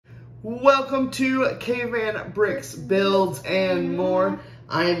Welcome to Caveman Bricks, Builds, and More.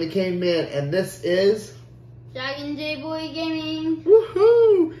 I am the Caveman, and this is Dragon J Boy Gaming.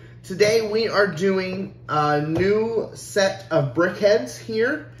 Woohoo! Today we are doing a new set of BrickHeadz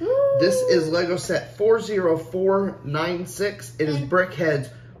here. Woo! This is Lego set 40496. It is BrickHeadz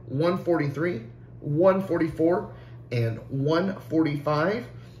 143, 144, and 145.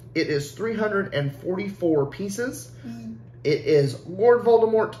 It is 344 pieces. It is Lord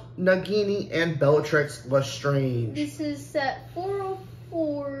Voldemort, Nagini, and Bellatrix Lestrange. This is set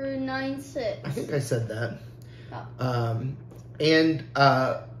 40496. I think I said that. Oh.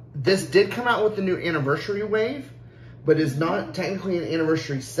 This did come out with the new anniversary wave, but is not technically an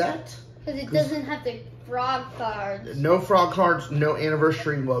anniversary set. Because it doesn't have the frog cards. No frog cards, no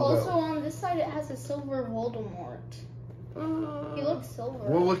anniversary logo. Also on this side it has a silver Voldemort. He looks silver.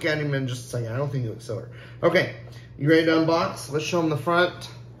 We'll look at him in just a second. I don't think he looks silver. Okay, you ready to unbox? Let's show him the front.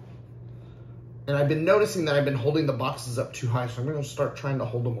 And I've been noticing that I've been holding the boxes up too high, so I'm going to start trying to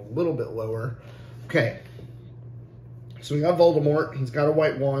hold them a little bit lower. Okay. So we got Voldemort. He's got a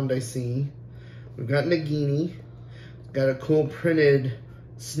white wand, I see. We've got Nagini. Got a cool printed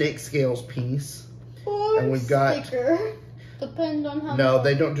snake scales piece. Or and we've got sticker. Depends on how No,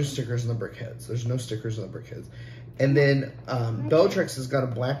 they don't do stickers in the BrickHeadz. There's no stickers in the BrickHeadz. And then Bellatrix has got a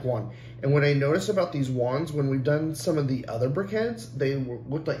black wand. And what I noticed about these wands, when we've done some of the other BrickHeadz, they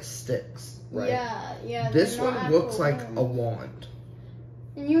look like sticks, right? Yeah. This one looks like a wand.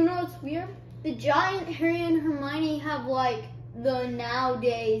 And you know what's weird? The giant Harry and Hermione have like the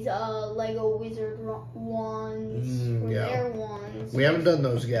nowadays Lego wizard wands or their wands. We haven't done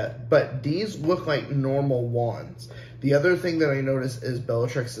those yet, but these look like normal wands. The other thing that I noticed is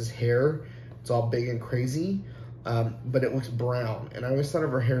Bellatrix's hair. It's all big and crazy, but it looks brown. And I always thought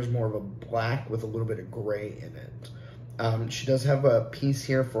of her hair as more of a black with a little bit of gray in it. She does have a piece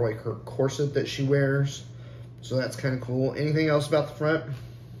here for like her corset that she wears, so that's kind of cool. Anything else about the front?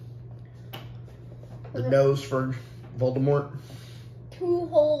 The nose for Voldemort. 2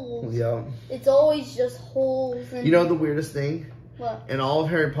 holes. Yeah. It's always just holes. And you know the weirdest thing? What? In all of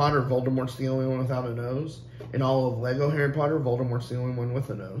Harry Potter, Voldemort's the only one without a nose. In all of Lego Harry Potter, Voldemort's the only one with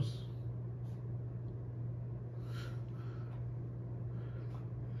a nose.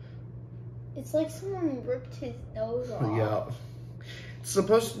 It's like someone ripped his nose off. Yeah. It's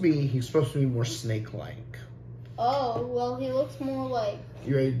supposed to be, he's supposed to be more snake-like. Oh, well, he looks more like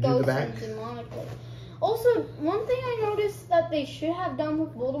You ready to do the back? Demonically. Also, one thing I noticed that they should have done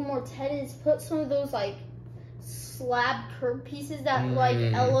with Voldemort's head is put some of those, like, slab curb pieces that, like,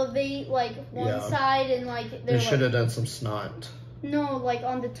 elevate, like, one side and, like, They should have done some snot. No, like,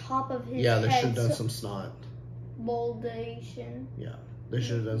 on the top of his head. Yeah, they should have done some snot. Baldation. Yeah, they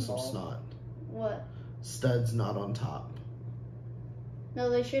should have done some snot. What? Studs not on top. No,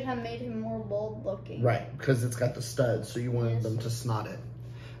 they should have made him more bald looking. Right, because it's got the studs, so you wanted them to snot it.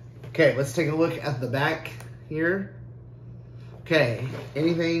 Okay, let's take a look at the back here. Okay,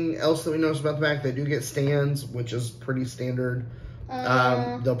 anything else that we notice about the back? They do get stands, which is pretty standard.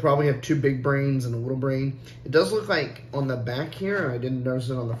 They'll probably have 2 big brains and a little brain. It does look like on the back here, I didn't notice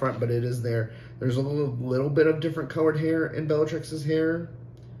it on the front, but it is there. There's a little bit of different colored hair in Bellatrix's hair.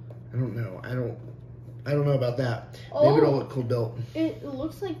 I don't know. I don't know about that. Maybe it'll look cool built. It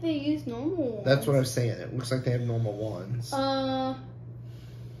looks like they use normal ones. That's what I was saying. It looks like they have normal wands.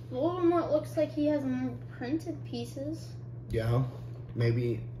 Voldemort looks like he has more printed pieces. Yeah.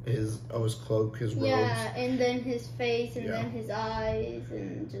 Maybe his cloak, his robes. Yeah, and then his face, and then his eyes,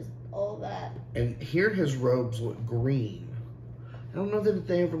 and just all that. And here his robes look green. I don't know that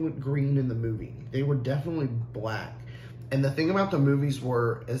they ever looked green in the movie. They were definitely black. And the thing about the movies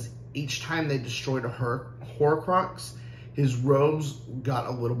were, is each time they destroyed a Horcrux, his robes got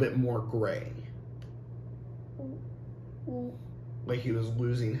a little bit more gray. Like he was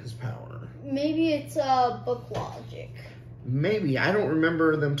losing his power. Maybe it's book logic. Maybe. I don't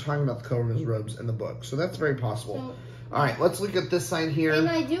remember them talking about the color of his robes in the book, so that's very possible. So, all right, let's look at this side here. And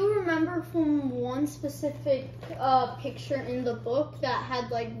I do remember from one specific picture in the book that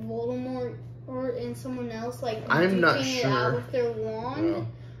had like Voldemort and someone else like I'm not it sure. out with their wand,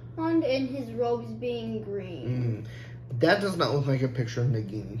 and his robes being green. That does not look like a picture of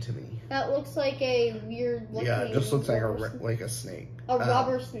Nagini to me. That looks like a weird looking. Yeah, it just looks like a snake. A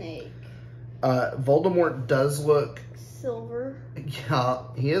rubber snake. Voldemort does look silver. Yeah,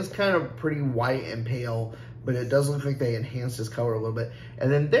 he is kind of pretty white and pale, but it does look like they enhanced his color a little bit. And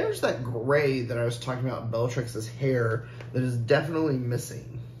then there's that gray that I was talking about in Bellatrix's hair that is definitely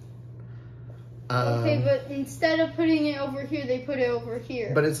missing. Okay, but instead of putting it over here, they put it over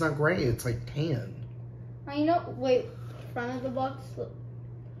here. But it's not gray, it's like tan. I know. Wait, front of the box.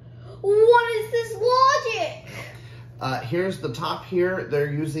 What is this logic? Here's the top here.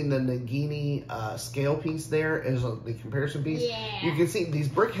 They're using the Nagini scale piece there as the comparison piece. Yeah. You can see these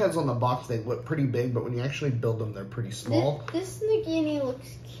BrickHeadz on the box, they look pretty big, but when you actually build them, they're pretty small. This Nagini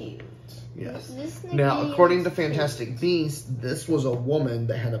looks cute. Yes. This Now, Nagini according to looks cute. Fantastic Beasts, this was a woman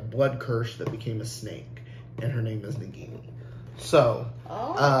that had a blood curse that became a snake, and her name is Nagini. So,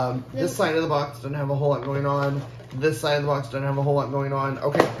 this side of the box doesn't have a whole lot going on. This side of the box doesn't have a whole lot going on.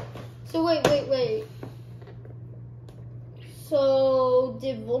 Okay. So wait. So,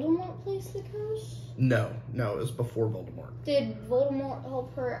 did Voldemort place the curse? No, it was before Voldemort. Did Voldemort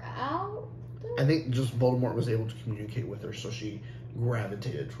help her out? I think just Voldemort was able to communicate with her, so she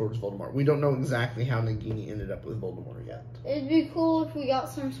gravitated towards Voldemort. We don't know exactly how Nagini ended up with Voldemort yet. It'd be cool if we got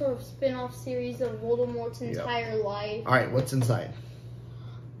some sort of spin-off series of Voldemort's entire life. All right, what's inside?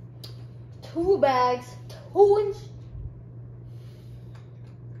 2 bags,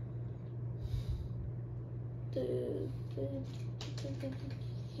 the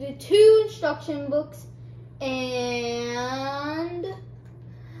 2 instruction books, and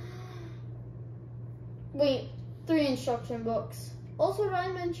 3 instruction books. Also, did I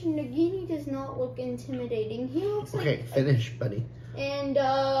mention Nagini does not look intimidating. He looks like... Okay, finish, buddy. And,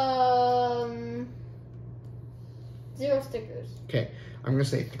 0 stickers. Okay, I'm going to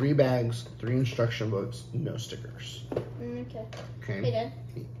say 3 bags, 3 instruction books, no stickers. Okay. Okay. Hey, Dad.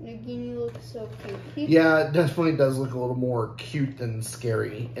 Nagini looks so cute. Yeah, it definitely does look a little more cute than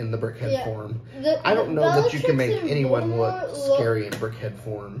scary in the BrickHead form. I don't know that you can make anyone look scary in BrickHead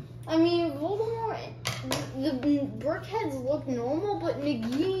form. I mean, Voldemort, the BrickHeadz look normal, but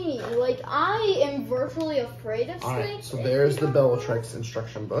Nagini, like, I am virtually afraid of snakes. Alright, so there's the Bellatrix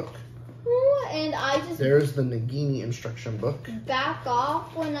instruction book. And I just... There's the Nagini instruction book. Back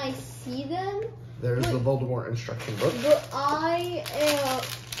off when I see them. There's the Voldemort instruction book. But I am...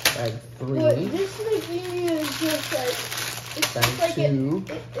 Bag 3. But this Nagini is just like... It's Bag just like 2.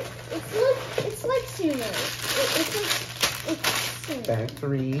 It's like Sumo. It's Sumo. Bag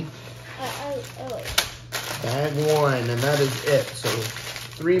 3. I like it. Bag 1, and that is it. So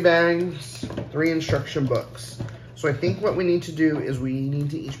 3 bags, 3 instruction books. So I think what we need to do is we need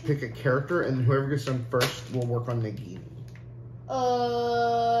to each pick a character, and whoever gets done first will work on Nagini.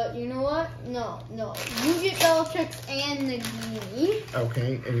 You know what? No. You get Bellatrix and Nagini.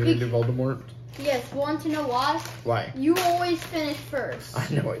 Okay, and you're gonna do Voldemort? Yes, want to know why? Why? You always finish first. I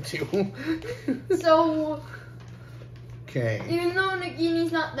know I do. So... Okay. Even though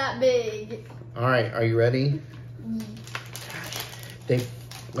Nagini's not that big. Alright, are you ready? They,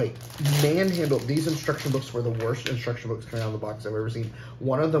 like, manhandled. These instruction books were the worst instruction books coming out of the box I've ever seen.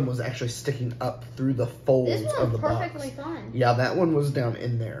 One of them was actually sticking up through the folds of the box. This one's perfectly fine. Yeah, that one was down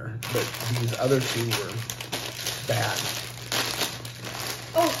in there, but these other 2 were bad.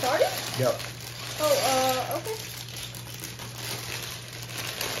 Oh, started? Yep. Oh, okay.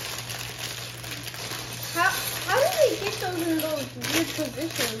 How do they get those in those weird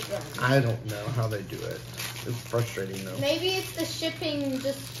positions then? I don't know how they do it. It's frustrating though. Maybe it's the shipping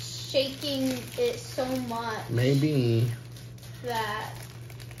just shaking it so much. Maybe. That.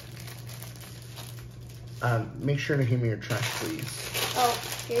 Make sure to hand me your trash, please. Oh,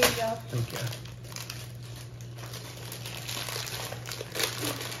 here you go. Thank you.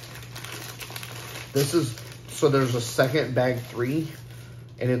 This is, so there's a second bag 3,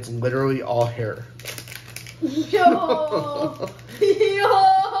 and it's literally all hair. Yo!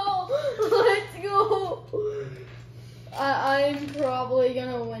 Let's go! I'm probably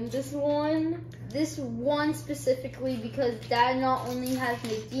gonna win this one. This one specifically because Dad not only has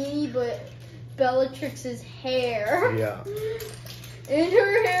Nagini, but Bellatrix's hair. Yeah. And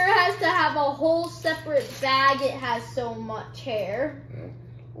her hair has to have a whole separate bag. It has so much hair. Yeah.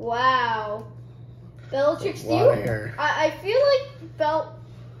 Wow. Bellatrix, hair. I feel like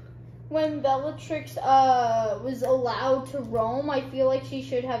when Bellatrix was allowed to roam, I feel like she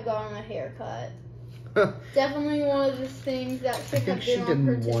should have gotten a haircut. Definitely one of the things that should have been on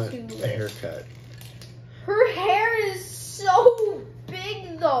her to-do list. A haircut. Her hair is so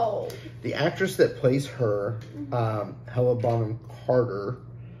big, though. The actress that plays her, Hella Bonham Carter,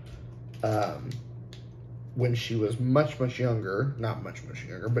 when she was much younger, not much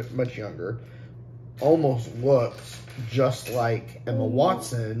younger, but much younger, almost looks just like Emma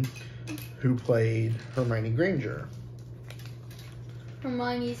Watson, who played Hermione Granger.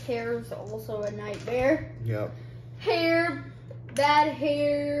 Hermione's hair is also a nightmare. Yep. Bad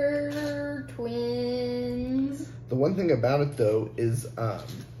hair, twins. The one thing about it, though, is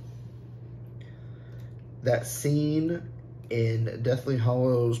that scene in Deathly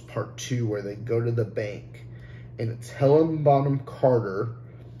Hallows Part 2 where they go to the bank, and it's Helen Bonham Carter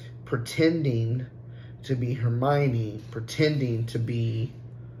pretending to be Hermione, pretending to be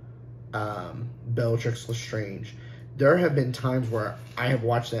Bellatrix Lestrange. There have been times where I have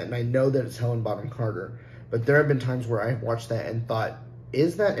watched that, and I know that it's Helen Bonham Carter, but there have been times where I have watched that and thought,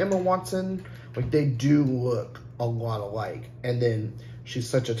 is that Emma Watson? Like, they do look a lot alike. And then she's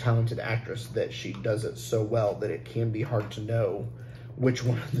such a talented actress that she does it so well that it can be hard to know which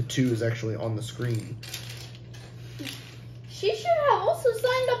one of the two is actually on the screen. She should have also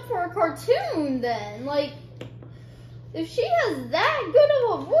signed up for a cartoon then. Like, if she has that good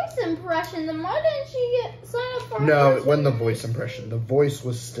of a voice impression, then why didn't she sign up for a cartoon? No, it wasn't the voice impression. The voice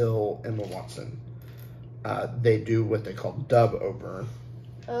was still Emma Watson. They do what they call dub over.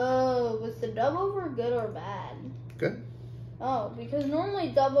 Oh, was the dub over good or bad? Good. Oh, because normally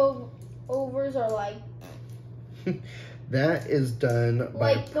dub overs are like... That is done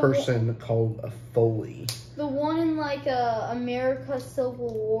by like a person called a Foley. The one in like America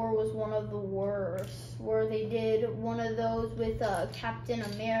Civil War was one of the worst, where they did one of those with Captain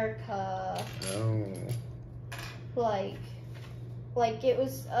America. Oh. Like it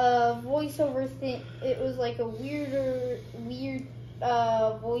was a voiceover thing. It was like a weird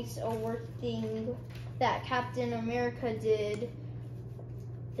voiceover thing that Captain America did,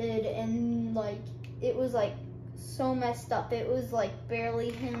 and like it was like so messed up. It was like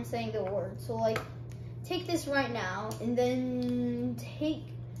barely him saying the word. So like, take this right now, and then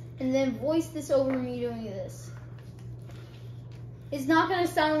voice this over me doing this. It's not gonna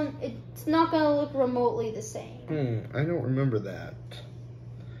sound. It's not gonna look remotely the same. I don't remember that.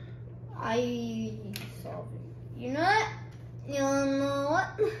 You know what? You know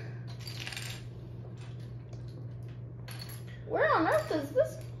what? Where on earth does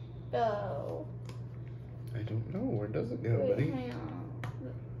this go? I don't know. Where does it go, Wait, buddy? hang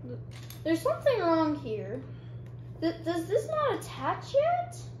on. There's something wrong here. Does this not attach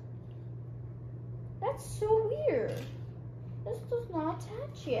yet? That's so weird. This does not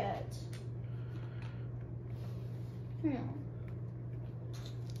attach yet. Hang on.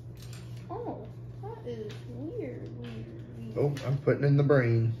 Oh, that is weird. Oh, I'm putting in the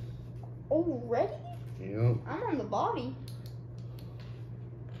brain. Already? Yep. I'm on the body.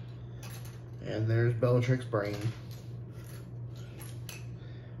 And there's Bellatrix brain.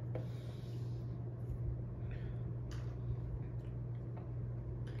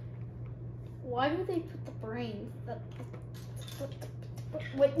 Why do they put the brain?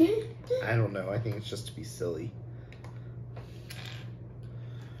 What? I don't know. I think it's just to be silly.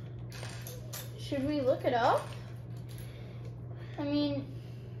 Should we look it up? I mean,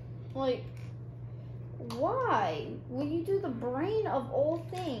 like, why would you do the brain of all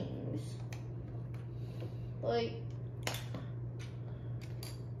things? Like,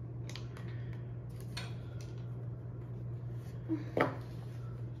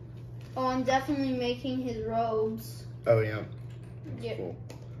 oh, I'm definitely making his robes. Oh, yeah. Yeah. Cool.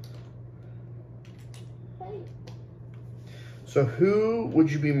 Hey. So who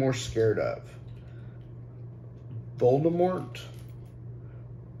would you be more scared of? Voldemort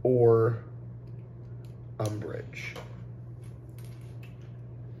or Umbridge?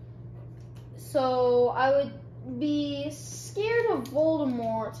 So I would be scared of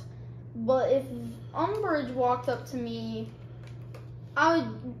Voldemort, but if Umbridge walked up to me, I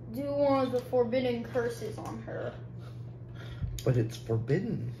would do one of the forbidden curses on her. But it's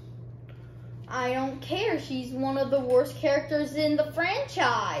forbidden. I don't care. She's one of the worst characters in the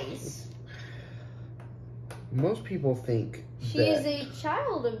franchise. Most people think She is a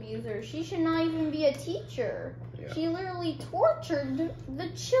child abuser. She should not even be a teacher. Yeah. She literally tortured the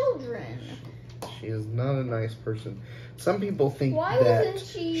children. She is not a nice person. Some people think Why that wasn't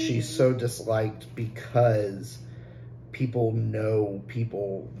she... she's so disliked because people know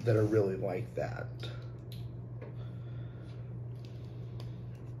people that are really like that.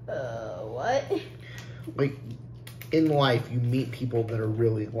 What? Like, in life, you meet people that are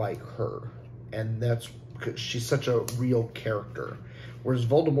really like her. And that's because she's such a real character. Whereas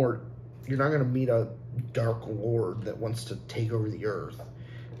Voldemort, you're not going to meet a dark lord that wants to take over the earth.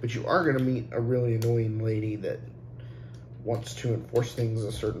 But you are going to meet a really annoying lady that wants to enforce things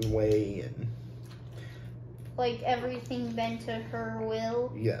a certain way. And Like everything bent to her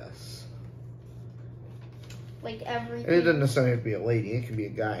will? yes. Like everything? And it doesn't necessarily have to be a lady. It can be a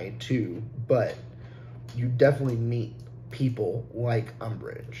guy, too. But you definitely meet people like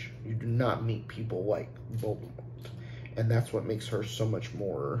Umbridge. You do not meet people like Voldemort. And that's what makes her so much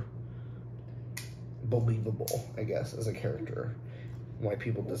more believable, I guess, as a character. Why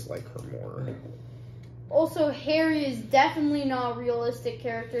people dislike her more. Also, Harry is definitely not a realistic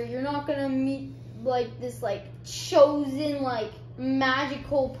character. You're not gonna meet like this like chosen like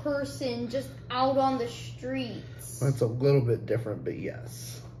magical person just out on the streets. That's a little bit different, but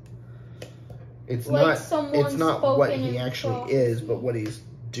yes. It's Like not what he actually is, but what he's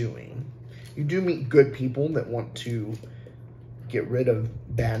doing. You do meet good people that want to get rid of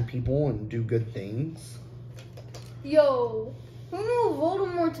bad people and do good things. Yo, who knew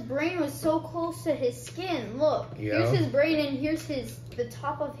Voldemort's brain was so close to his skin? Look, Yeah. here's his brain and here's the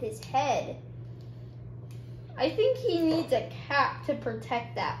top of his head. I think he needs a cap to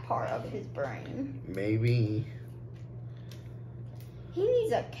protect that part of his brain. Maybe. He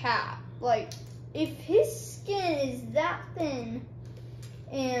needs a cap. Like, if his skin is that thin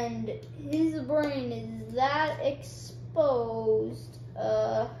and his brain is that exposed,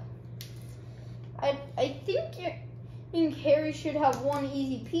 I think Harry should have won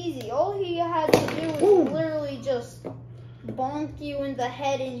easy peasy. All he had to do was literally just bonk you in the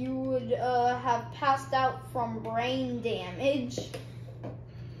head and you would have passed out from brain damage.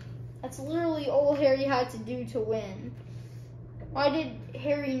 That's literally all Harry had to do to win. Why did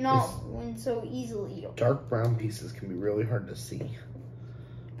Harry not win so easily? Dark brown pieces can be really hard to see.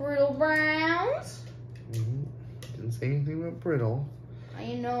 Brittle browns? Didn't say anything about brittle.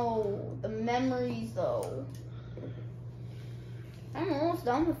 I know. The memories, though. I'm almost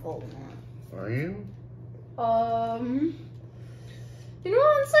done with Voldemort. Are you? You know,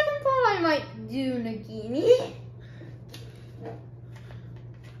 on second thought, I might do Nagini.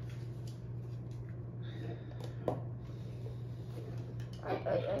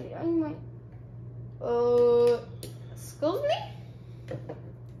 I might. Excuse me?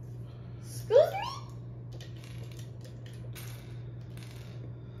 Excuse me?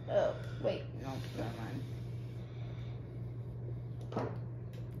 Oh, wait, no, never mind.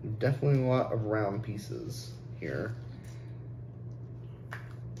 Definitely a lot of round pieces here.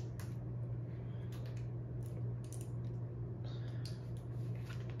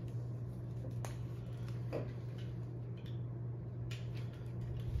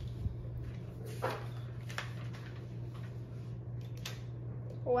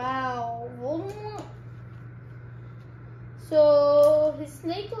 Wow, Voldemort. So his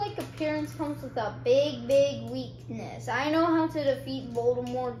snake-like appearance comes with a big, big weakness. I know how to defeat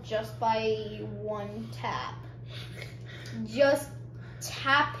Voldemort just by one tap. Just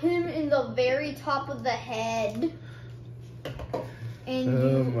tap him in the very top of the head. And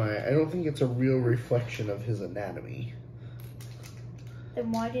Oh my, I don't think it's a real reflection of his anatomy.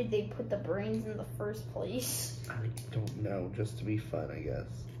 Then why did they put the brains in the first place? I don't know, just to be fun, I guess.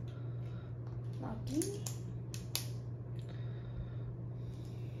 Nagini?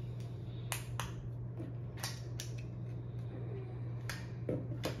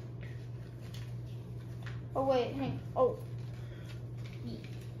 Oh wait, hang. Oh.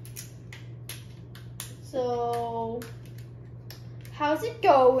 So, how's it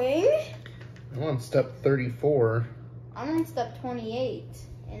going? I'm on step 34. I'm on step 28,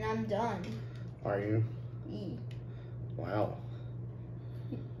 and I'm done. Are you? E. Wow.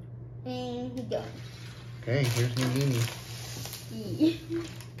 And he done. Okay, here's Nagini. E.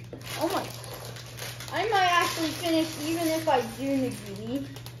 Oh my. I might actually finish even if I do Nagini.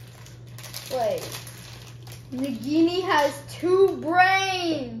 Wait. Nagini has 2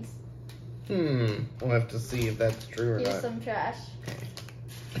 brains! We'll have to see if that's true or Here's not. some trash.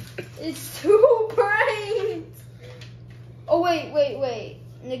 It's 2 brains! Oh, wait.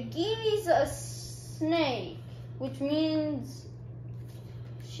 Nagini's a snake, which means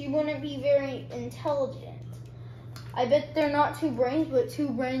she wouldn't be very intelligent. I bet they're not 2 brains, but 2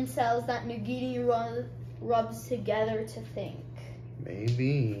 brain cells that Nagini rubs together to think.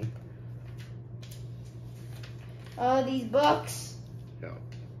 Maybe. Oh, these books. Yeah.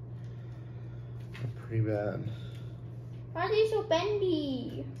 They're pretty bad. Why are they so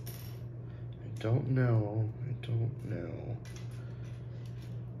bendy? I don't know.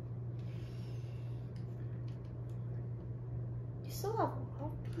 You still have a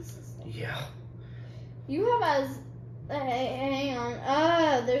lot of pieces though. Yeah. You have as... hang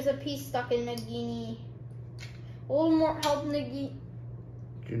on. There's a piece stuck in Nagini. Voldemort help Nagini.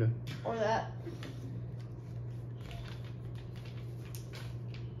 Juna. Or that.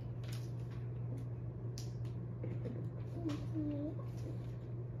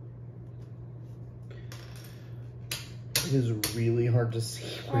 It is really hard to see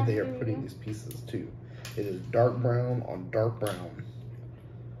where they are putting these pieces too. It is dark brown on dark brown.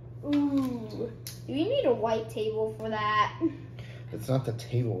 Ooh. Do we need a white table for that? It's not the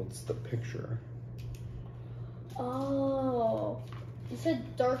table, it's the picture. Oh. You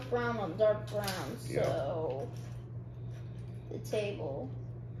said dark brown on dark brown, so the table.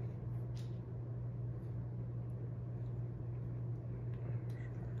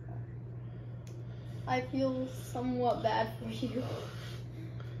 I feel somewhat bad for you.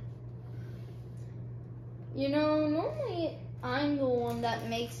 You know, normally I'm the one that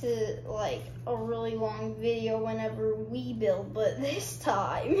makes it like a really long video whenever we build, but this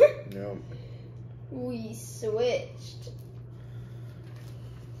time Yep. we switched.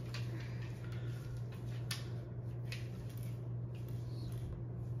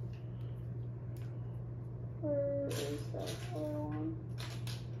 Where is that other one?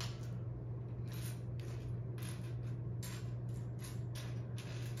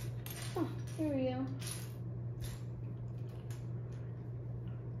 Oh, here we go.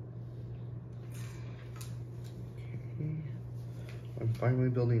 I'm finally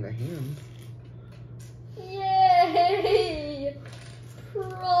building a hand. Yay!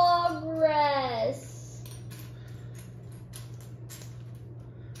 Progress!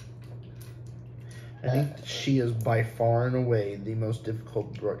 I think she is by far and away the most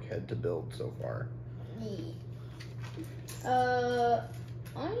difficult BrickHead to build so far. Yeah.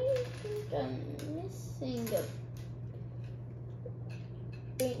 I think I'm missing a...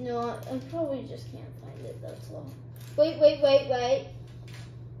 Wait, no, I probably just can't find it, that's all. Wait.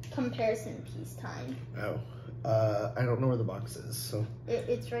 Comparison piece time. Oh. I don't know where the box is, so.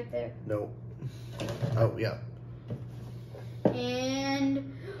 It's right there. No. Oh, yeah.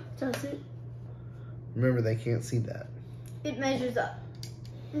 And does it? Remember, they can't see that. It measures up.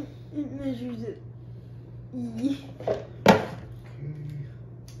 It measures it. Yeah.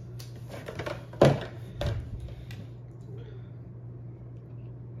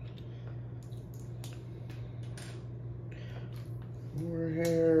 More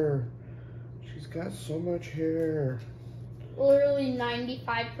hair. She's got so much hair. Literally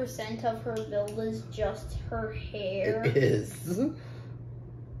 95% of her build is just her hair. It is.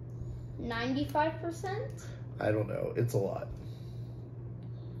 95%? I don't know. It's a lot.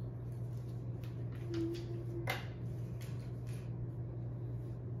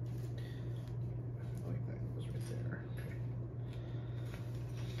 Like that goes right there. Okay.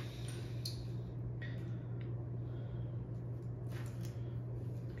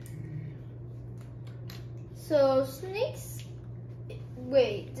 So snakes.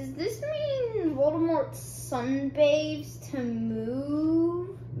 Wait, does this mean Voldemort sunbathes to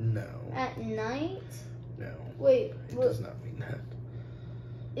move No. at night? No. Wait, It does not mean that.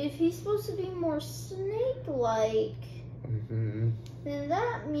 if he's supposed to be more snake-like, then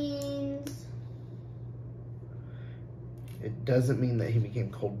that means It doesn't mean that he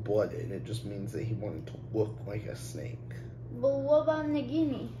became cold-blooded. It just means that he wanted to look like a snake. But what about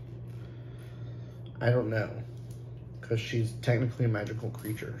Nagini? I don't know. Because she's technically a magical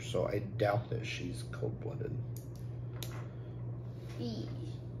creature, so I doubt that she's cold-blooded. E.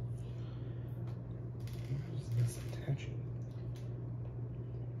 Where's this attaching?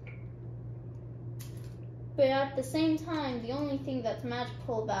 But at the same time, the only thing that's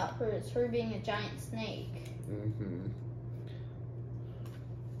magical about her is her being a giant snake.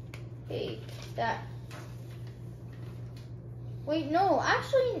 Wait, that... Wait, no,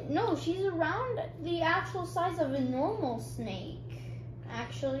 actually, no, she's around the actual size of a normal snake,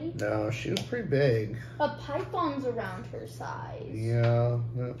 actually. No, she was pretty big. A python's around her size. Yeah,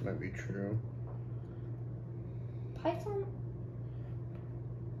 that might be true. Python?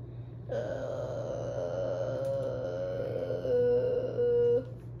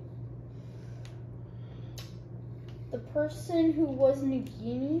 The person who was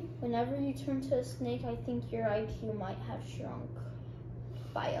Nagini, whenever you turn to a snake, I think your IQ might have shrunk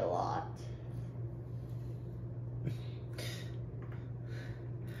by a lot.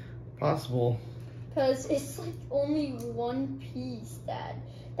 Possible. Because it's like only one piece, Dad.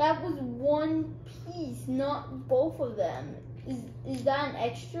 That was one piece, not both of them. Is that an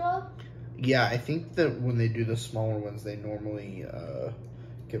extra? Yeah, I think that when they do the smaller ones, they normally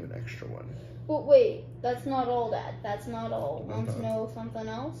give an extra one. But wait, that's not all, Dad. That's not all. Want to know something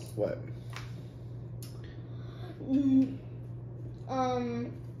else? What?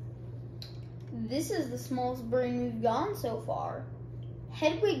 This is the smallest brain we've gotten so far.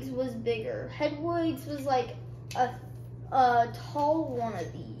 Hedwig's was bigger. Hedwig's was like a tall one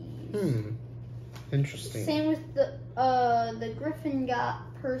of these. Interesting. Same with the Griffin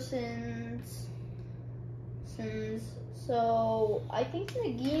persons. So I think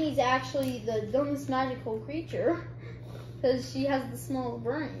Nagini's actually the dumbest magical creature because she has the small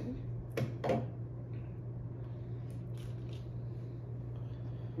brain.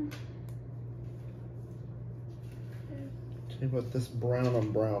 Tell you what, this brown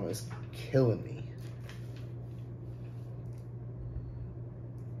on brown is killing me.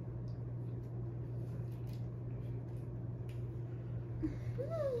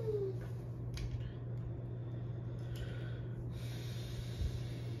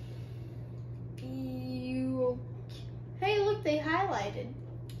 highlighted.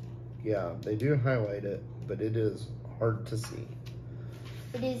 Yeah, they do highlight it, but it is hard to see.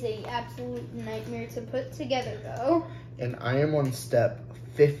 It is a absolute nightmare to put together, though. And I am on step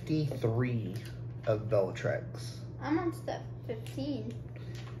 53 of Bellatrix. I'm on step 15.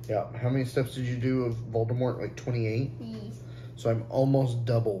 Yeah, how many steps did you do of Voldemort? Like 28? Yes. So I'm almost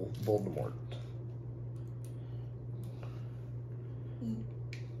double Voldemort.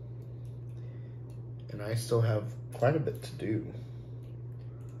 And I still have quite a bit to do.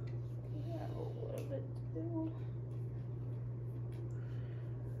 Yeah, a little bit to do.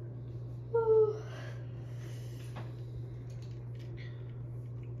 Woo.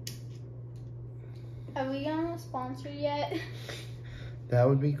 Have we gotten a sponsor yet? That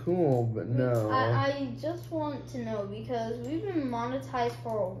would be cool, but no. I just want to know because we've been monetized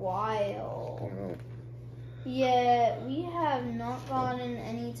for a while. Oh, Yet we have not gotten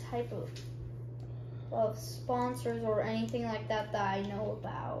any type of sponsors or anything like that that I know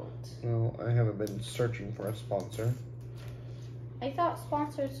about. well, I haven't been searching for a sponsor. I thought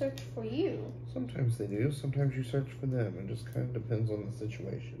sponsors search for you. Sometimes they do. Sometimes you search for them. It just kind of depends on the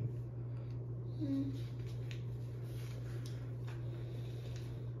situation. Mm.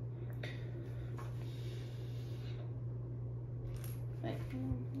 Wait.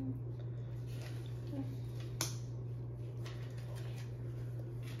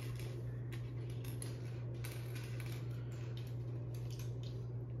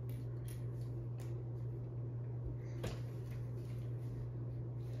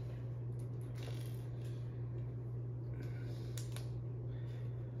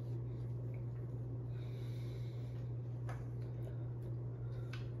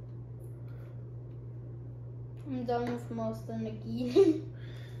 I'm done with most of the Nagini.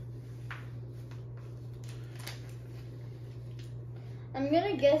 I'm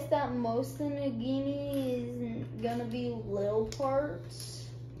gonna guess that most of the Nagini is gonna be little parts.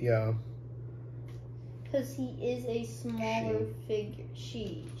 Yeah. Because he is a smaller figure.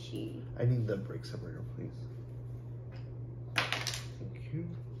 She. I need the break separator, please. Thank you.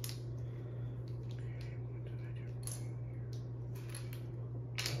 Okay, what did I do wrong here?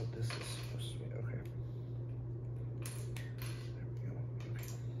 Oh, this is supposed to be, okay. There we go. Okay.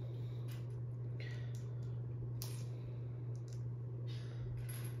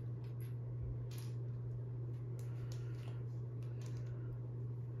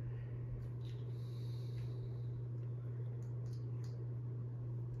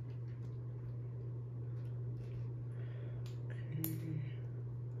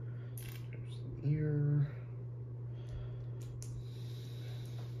 There's the ear.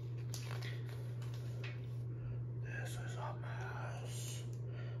 This is a mess.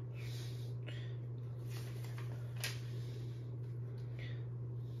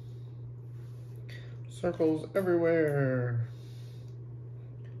 Circles everywhere.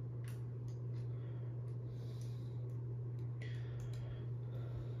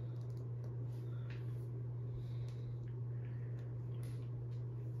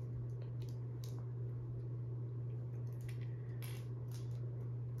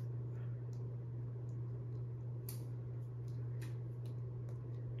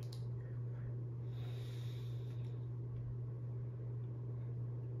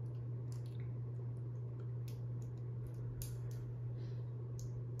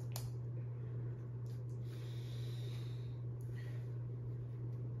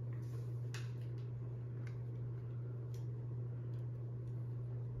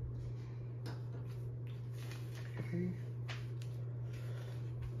 Okay.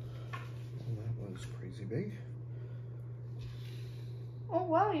 Well, that was crazy big. Oh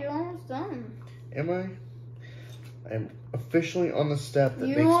wow, you're almost done. Am I? I'm officially on the step that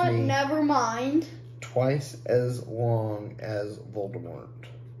You know what? makes me Never mind. twice as long as Voldemort.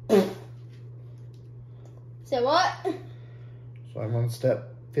 Say what? So I'm on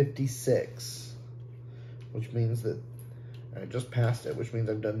step 56, which means that I just passed it, which means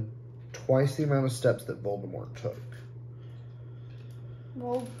I've done twice the amount of steps that Voldemort took.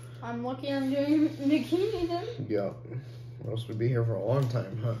 Well, I'm lucky I'm doing Nagini then. Yep. Or else we'd be here for a long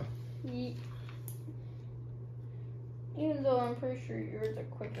time, huh? Even though I'm pretty sure you're the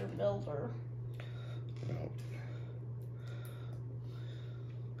quicker builder. No.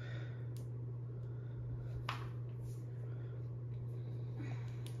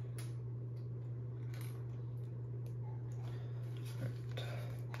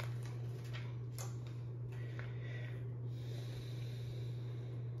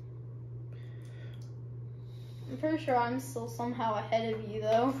 I'm pretty sure I'm still somehow ahead of you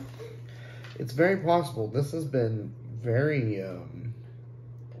though. It's very possible. This has been very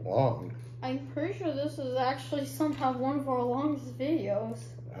long. I'm pretty sure this is actually somehow one of our longest videos.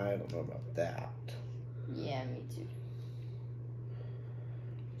 I don't know about that. Yeah, me too.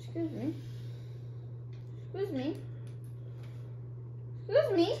 Excuse me. Excuse me.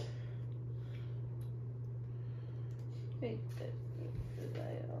 Excuse me. Wait, okay.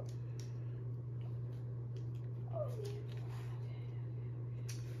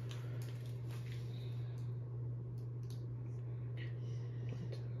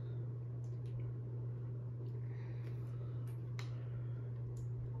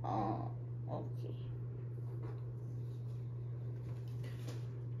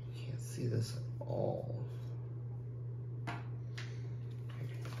 Can't see this at all.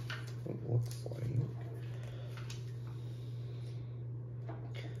 It looks like.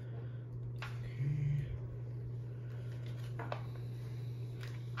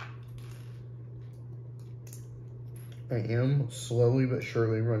 I am slowly but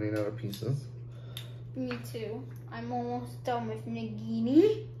surely running out of pieces. Me too. I'm almost done with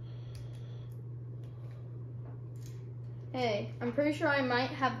Nagini. Hey, I'm pretty sure I might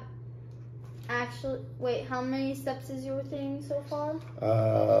have actually. Wait, how many steps is your thing so far?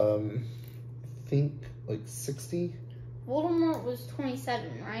 I think like 60. Voldemort was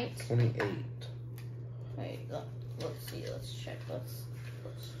 27, right? 28. Wait, let's see. Let's check. Let's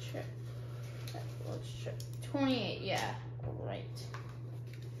check. Let's check. 28. Yeah. All right.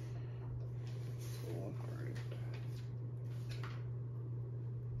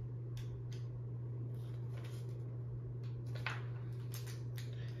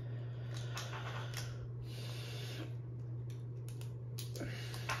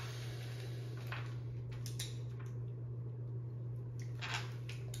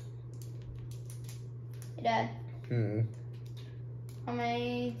 Dad. How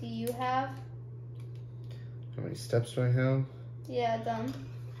many do you have? How many steps do I have? Yeah, done.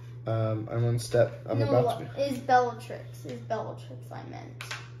 I'm on step. I'm no, about to be. Is Bellatrix. Is Bellatrix I meant.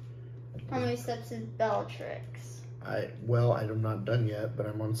 How many steps is Bellatrix? Well, I'm not done yet, but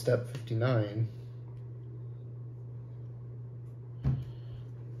I'm on step 59.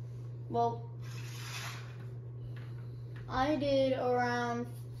 Well, I did around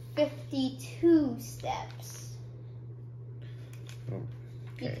 52 steps.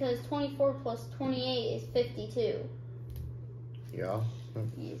 Okay. Because 24 plus 28 is 52. Yeah.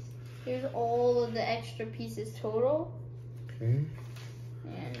 Yes. Here's all of the extra pieces total. Okay.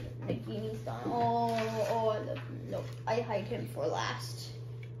 And Nagini's done. Oh, I love him. Nope. I hide him for last.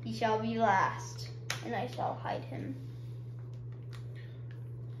 He shall be last. And I shall hide him.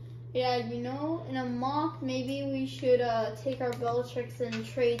 Yeah, you know, in a mock, maybe we should take our Bellatrix and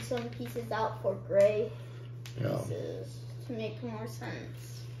trade some pieces out for gray pieces to make more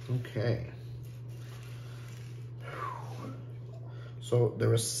sense. Okay. So there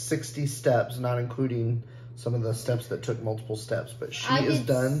was 60 steps, not including some of the steps that took multiple steps, but she is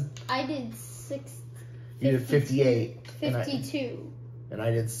done. I did 6. You did 58. 52. And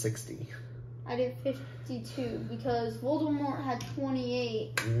I did 60. I did 52 because Voldemort had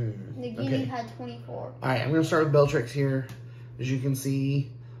 28. Nagini had 24. All right, I'm going to start with Bellatrix here. As you can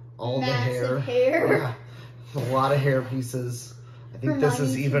see, all Massive the hair. Yeah, a lot of hair pieces. I think Hermione this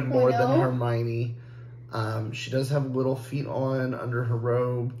is even 2.0. more than Hermione. She does have little feet on under her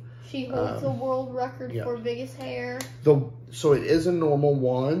robe. She holds the world record for biggest hair. So it is a normal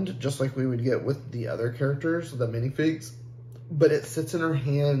wand, just like we would get with the other characters, the minifigs. But it sits in her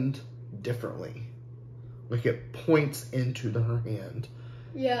hand differently. Like it points into her hand.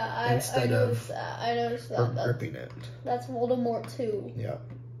 Yeah, I noticed that. I noticed that. Her gripping it. That's Voldemort too. Yeah.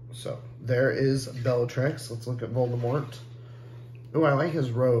 So there is Bellatrix. Let's look at Voldemort. Oh, I like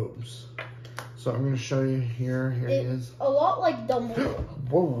his robes. So I'm going to show you here. Here he is. A lot like Dumbledore.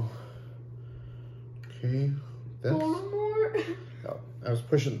 Whoa. Okay. This. Voldemort. Oh, I was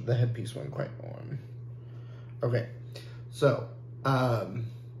pushing the headpiece one quite on. Okay. So,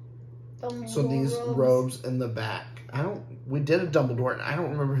 so these robes in the back. We did a Dumbledore, and I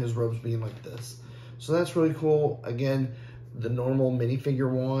don't remember his robes being like this. So that's really cool. Again, the normal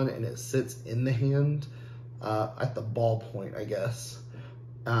minifigure one, and it sits in the hand at the ball point, I guess.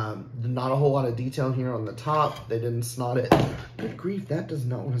 Not a whole lot of detail here on the top. They didn't snot it. Good grief, that does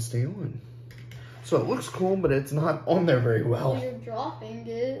not want to stay on. So it looks cool, but it's not on there very well. You're dropping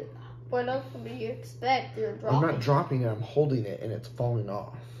it. What else do you expect? You're dropping I'm not dropping it, I'm holding it, and it's falling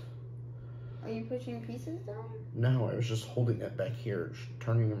off. Are you pushing pieces down? No, I was just holding it back here,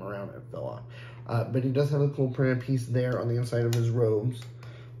 turning him around, and it fell off. But he does have a cool printed piece there on the inside of his robes.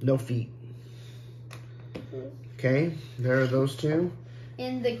 No feet. Okay, there are those two.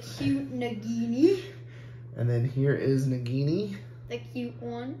 And the cute Nagini. And then here is Nagini. The cute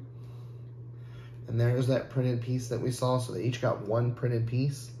one. And there's that printed piece that we saw. So they each got one printed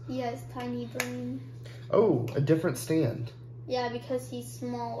piece. Yes, tiny brain. Oh, a different stand. Yeah, because he's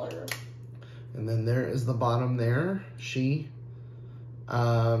smaller. And then there is the bottom there. She.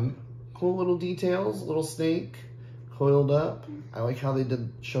 Cool little details. Little snake coiled up. I like how they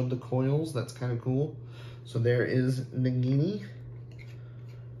showed the coils. That's kind of cool. So there is Nagini.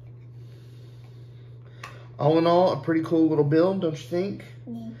 All in all, a pretty cool little build, don't you think?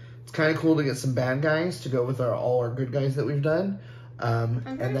 Yeah. It's kind of cool to get some bad guys to go with all our good guys that we've done. I'm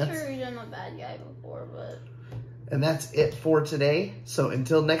pretty sure we've done a bad guy before, but... And that's it for today. So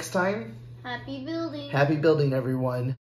until next time... Happy building! Happy building, everyone.